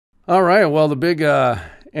All right. Well, the big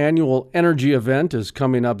annual energy event is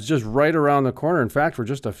coming up. It's just right around the corner. In fact, we're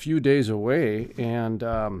just a few days away. And,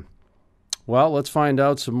 well, let's find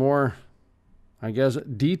out some more, I guess,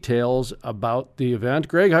 details about the event.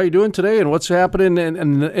 Greg, how you doing today? And what's happening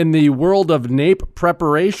in the world of NAPE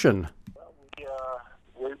preparation?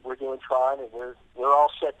 We're doing fine, and we're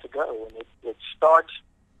all set to go. And it starts,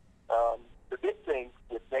 the big thing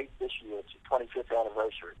with NAPE this year, it's the 25th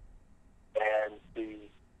anniversary. And the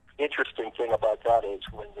interesting thing about that is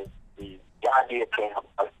when the idea came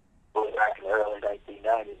up back in the early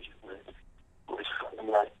 1990s, was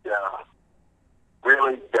something that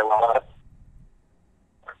really there were a lot of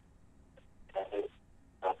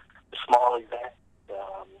a small event,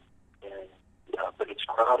 but it's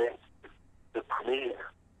grown into the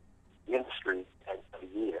premier industry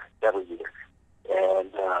every year.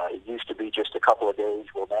 And it used to be just a couple of days.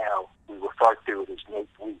 Well, now we refer to it as NAPE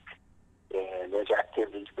Week. And there's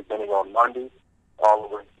activities beginning on Monday all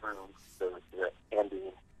the way through the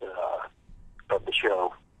ending of the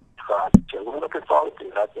show Friday. So we're looking forward to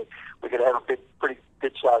it. I think we're going to have a pretty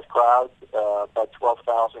good-sized crowd, about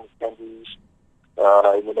 12,000 attendees,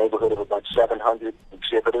 in the neighborhood of about 700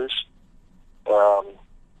 exhibitors. So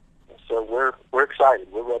we're excited.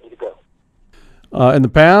 We're ready to go. In the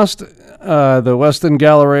past, the Westin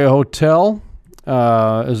Galleria Hotel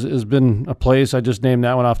has been a place. I just named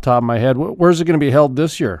that one off the top of my head. Where's it going to be held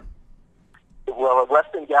this year? Well, at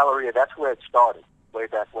Westin Galleria, that's where it started, way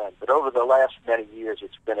back when. But over the last many years,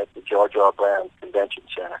 it's been at the George R. Brown Convention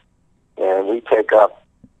Center. And we take up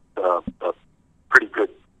a pretty good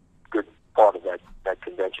part of that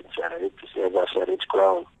convention center. As I said, it's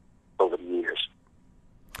grown over the years.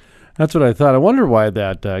 That's what I thought. I wonder why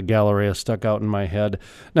that Galleria stuck out in my head.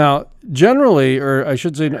 Now, generally, or I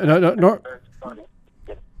should say,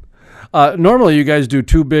 normally you guys do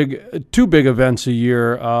two big events a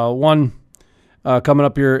year. One coming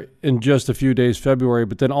up here in just a few days, February,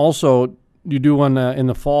 but then also you do one in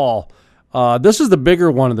the fall. This is the bigger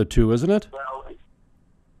one of the two, isn't it? Well,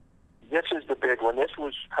 this is the big one. This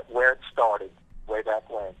was where it started way back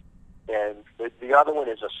when, and the other one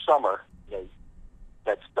is a summer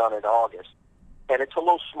that's done in August, and it's a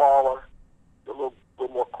little smaller, a little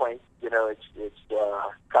more quaint. It's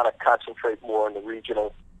kind of concentrate more on the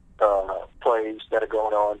regional plays that are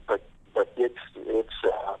going on, but it's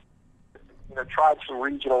tried some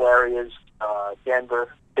regional areas,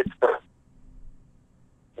 Denver, Pittsburgh.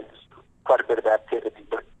 It's quite a bit of activity,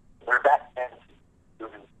 but we're back and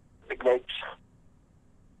doing big NAPEs,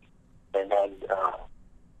 and then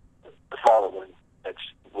the following, that's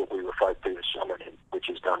what we refer to as summer, which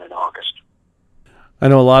is done in August. I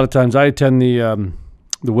know a lot of times I attend the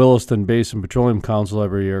Williston Basin Petroleum Council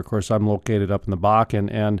every year. Of course, I'm located up in the Bakken,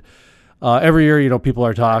 and every year, people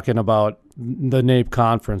are talking about the NAPE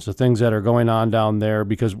conference, the things that are going on down there,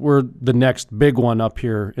 because we're the next big one up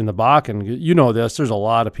here in the Bakken. You know this. There's a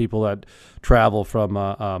lot of people that travel from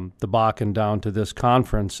the Bakken down to this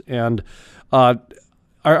conference, and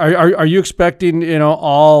are you expecting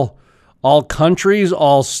all countries,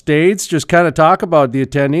 all states? Just kind of talk about the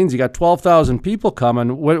attendees. You got 12,000 people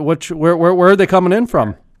coming. Where are they coming in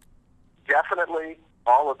from? Definitely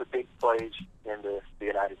all of the big plays in the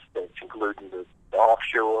United States, including the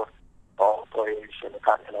offshore, all plays in the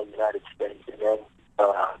continental United States, and then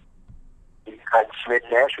you had Smith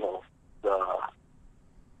National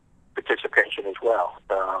participation as well.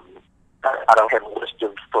 I don't have a list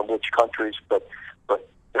of from which countries, but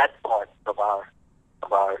that part of our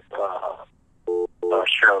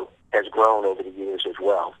show has grown over the years as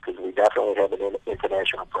well, because we definitely have an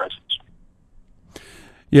international presence.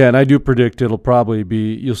 Yeah, and I do predict it'll probably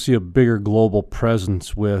be, you'll see a bigger global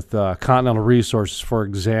presence with Continental Resources, for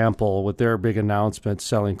example, with their big announcement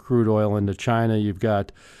selling crude oil into China. You've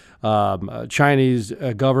got Chinese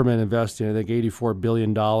government investing, I think, $84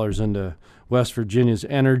 billion into West Virginia's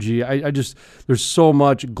energy. There's so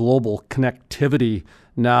much global connectivity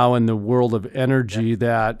now in the world of energy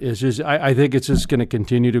that is just, I think it's just going to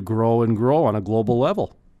continue to grow and grow on a global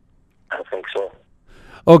level. I think so.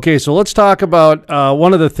 Okay, so let's talk about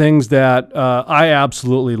one of the things that I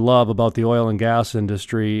absolutely love about the oil and gas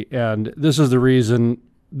industry, and this is the reason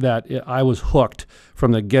that I was hooked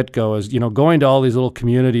from the get-go, is going to all these little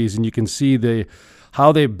communities, and you can see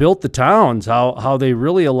how they built the towns, how they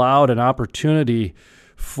really allowed an opportunity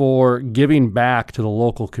for giving back to the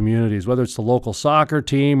local communities, whether it's the local soccer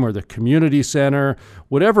team or the community center,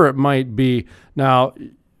 whatever it might be. Now,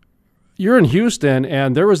 you're in Houston,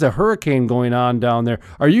 and there was a hurricane going on down there.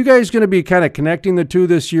 Are you guys going to be kind of connecting the two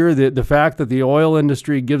this year, the fact that the oil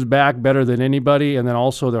industry gives back better than anybody, and then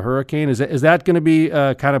also the hurricane? Is that going to be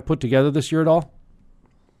kind of put together this year at all?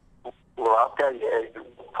 I'll tell you,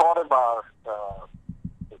 part of our,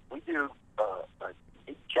 we do a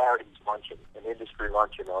charities luncheon, an industry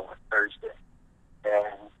luncheon on Thursday.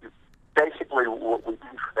 And basically what we do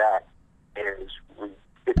for that is we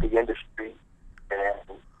get the industry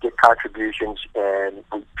and get contributions, and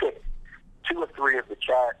we pick 2 or 3 of the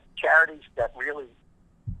charities that really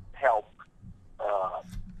help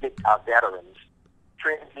get our veterans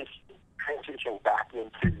transition back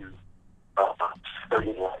into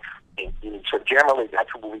civilian life. And so generally that's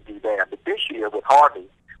what we do there. But this year with Harvey,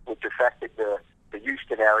 which affected the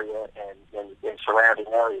Houston area and surrounding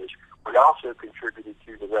areas, we also contributed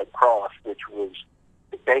to the Red Cross, which was,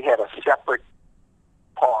 they had a separate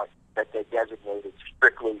part that they designated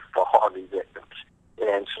strictly for Harvey victims.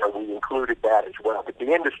 And so we included that as well. But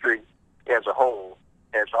the industry as a whole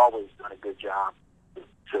has always done a good job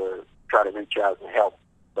to try to reach out and help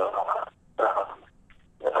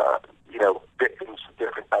victims of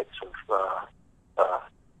different types of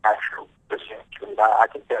actual disaster. I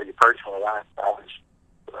can tell you personally, I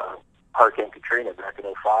was Hurricane Katrina back in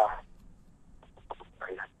 '05.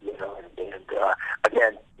 And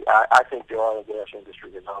again, I think the oil and gas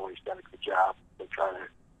industry has always done a good job in trying to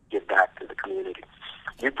give back to the community.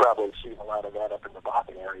 You've probably seen a lot of that up in the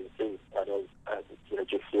Bakken area too. I know,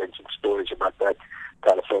 just hearing some stories about that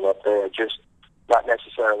kind of thing up there. Just not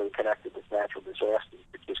necessarily connected with natural disasters,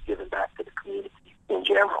 but just giving back to the community in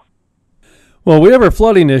general. Well, we have our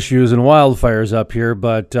flooding issues and wildfires up here,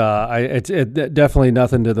 but it's definitely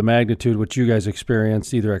nothing to the magnitude which you guys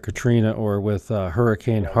experienced either at Katrina or with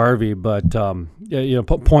Hurricane Harvey. But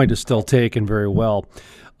point is still taken very well.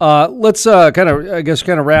 Let's kind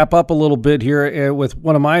of wrap up a little bit here with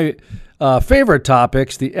one of my favorite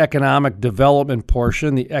topics, the economic development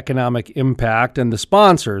portion, the economic impact, and the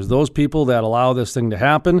sponsors, those people that allow this thing to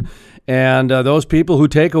happen, and those people who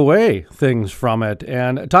take away things from it.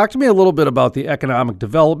 And talk to me a little bit about the economic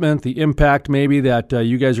development, the impact maybe that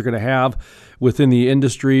you guys are going to have within the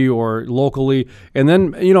industry or locally. And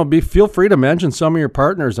then, feel free to mention some of your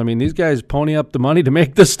partners. I mean, these guys pony up the money to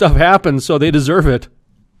make this stuff happen, so they deserve it.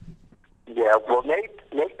 Yeah, well, NAPE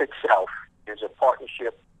itself is a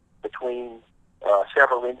partnership between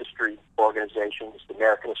several industry organizations, the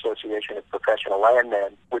American Association of Professional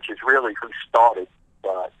Landmen, which is really who started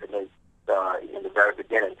the NAPE in the very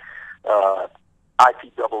beginning,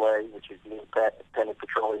 IPAA, which is the Independent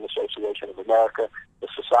Petroleum Association of America, the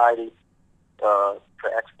Society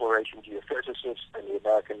for Exploration Geophysicists, and the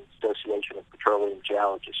American Association of Petroleum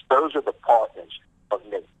Geologists. Those are the partners of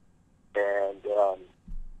NAPE. And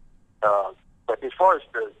but as far as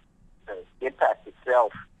the impact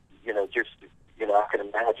itself, I can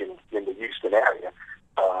imagine in the Houston area,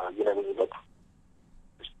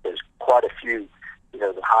 there's quite a few,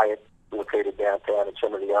 the Hyatt located downtown and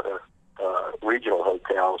some of the other regional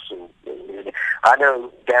hotels. And I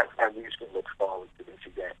know downtown Houston looks forward to this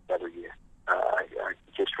event every year.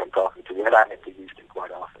 Just from talking to you, and I head to Houston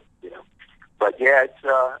quite often, But yeah, it's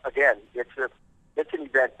it's an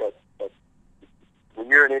event that when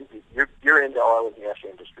you're in the oil and gas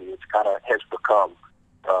industry, it's kind of has become,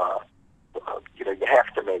 you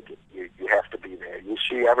have to make it. You have to be there. You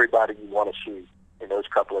see everybody you want to see in those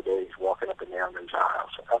couple of days walking up and down those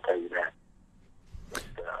aisles. I'll tell you that.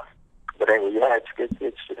 But anyway, yeah,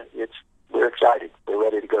 it's we're excited. We're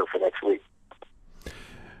ready to go for next week.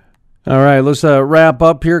 All right, let's wrap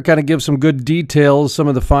up here, kind of give some good details, some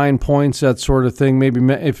of the fine points, that sort of thing. Maybe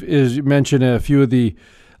if you mention a few of the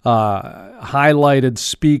highlighted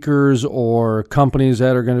speakers or companies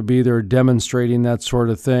that are going to be there demonstrating that sort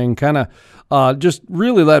of thing, kind of just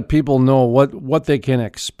really let people know what they can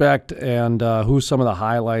expect and who some of the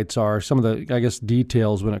highlights are, some of the, I guess,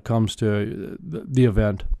 details when it comes to the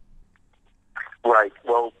event. Right.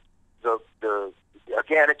 Well,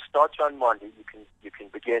 again, it starts on Monday. You can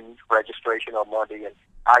begin registration on Monday, and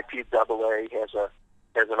IPAA has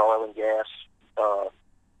an oil and gas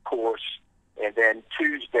course. And then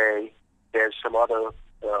Tuesday, there's some other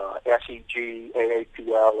SEG,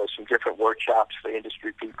 AAPL, there's some different workshops for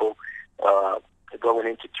industry people going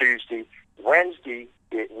into Tuesday. Wednesday,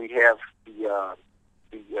 we have the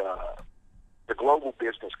Global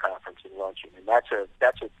Business Conference and Luncheon, and that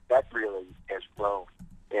really has grown.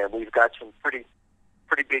 And we've got some pretty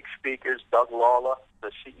big speakers: Doug Lawler,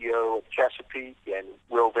 the CEO of Chesapeake, and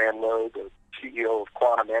Will Van Loo, the CEO of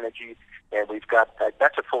Quantum Energy. And we've got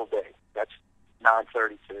that's a full day. That's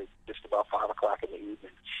 9:30 to just about 5 o'clock in the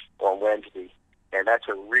evening on Wednesday, and that's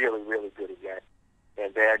a really, really good event.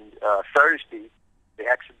 And then Thursday, the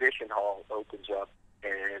exhibition hall opens up,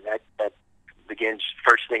 and that begins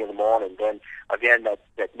first thing in the morning. Then again, that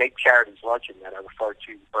NAPE Charities Luncheon that I referred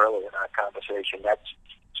to earlier in our conversation, that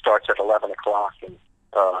starts at 11 o'clock. And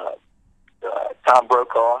Tom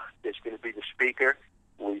Brokaw is going to be the speaker.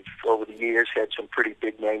 We've, over the years, had some pretty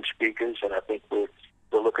big-name speakers, and I think we're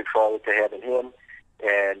looking forward to having him.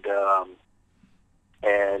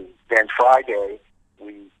 And then Friday,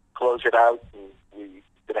 we close it out, and we're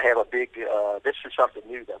going to have a big, this is something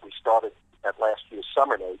new that we started at last year's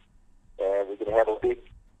Summer NAPE, and we're going to have a big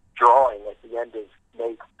drawing at the end of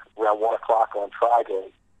NAPE around 1 o'clock on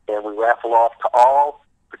Friday, and we raffle off to all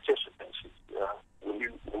participants. When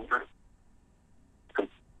you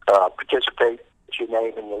participate, put your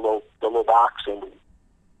name in the little box, and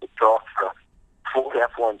we draw for 4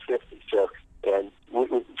 F-150. So, and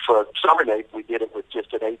for Summer NAPE, we did it with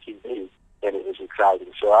just an ATV, and it was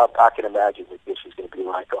exciting. So I can imagine what this is going to be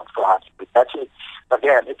like on Friday. But that's it.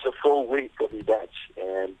 Again, it's a full week of events,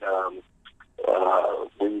 and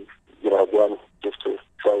we, again, just to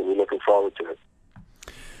say we're looking forward to it.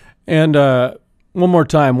 And one more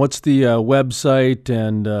time, what's the website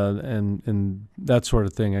and that sort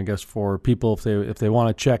of thing? I guess for people if they want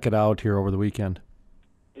to check it out here over the weekend.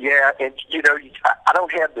 Yeah, and I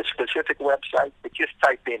don't have the specific website, but just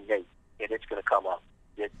type in NAPE, and it's going to come up.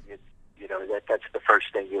 That's the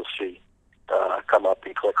first thing you'll see come up,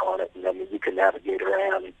 and click on it, and I mean you can navigate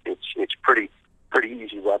around. It's pretty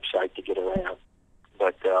easy website to get around.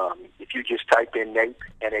 But if you just type in NAPE,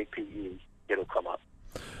 NAPE, it'll come up.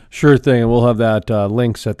 Sure thing, and we'll have that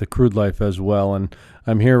links at the Crude Life as well. And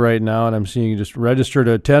I'm here right now, and I'm seeing you just register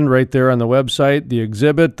to attend right there on the website, the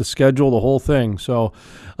exhibit, the schedule, the whole thing. So,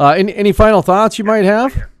 any final thoughts you might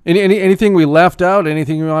have? Anything we left out?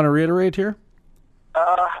 Anything you want to reiterate here?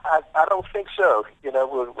 I don't think so.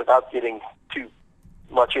 Without getting too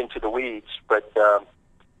much into the weeds, but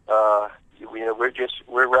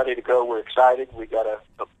we're ready to go. We're excited. We got a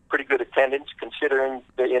pretty good attendance considering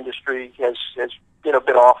the industry has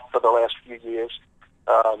been off for the last few years.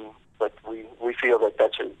 But we feel that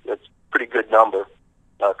that's a pretty good number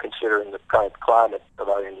considering the kind of climate of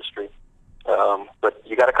our industry. But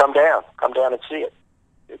you got to come down and see it.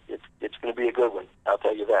 It's going to be a good one. I'll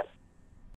tell you that.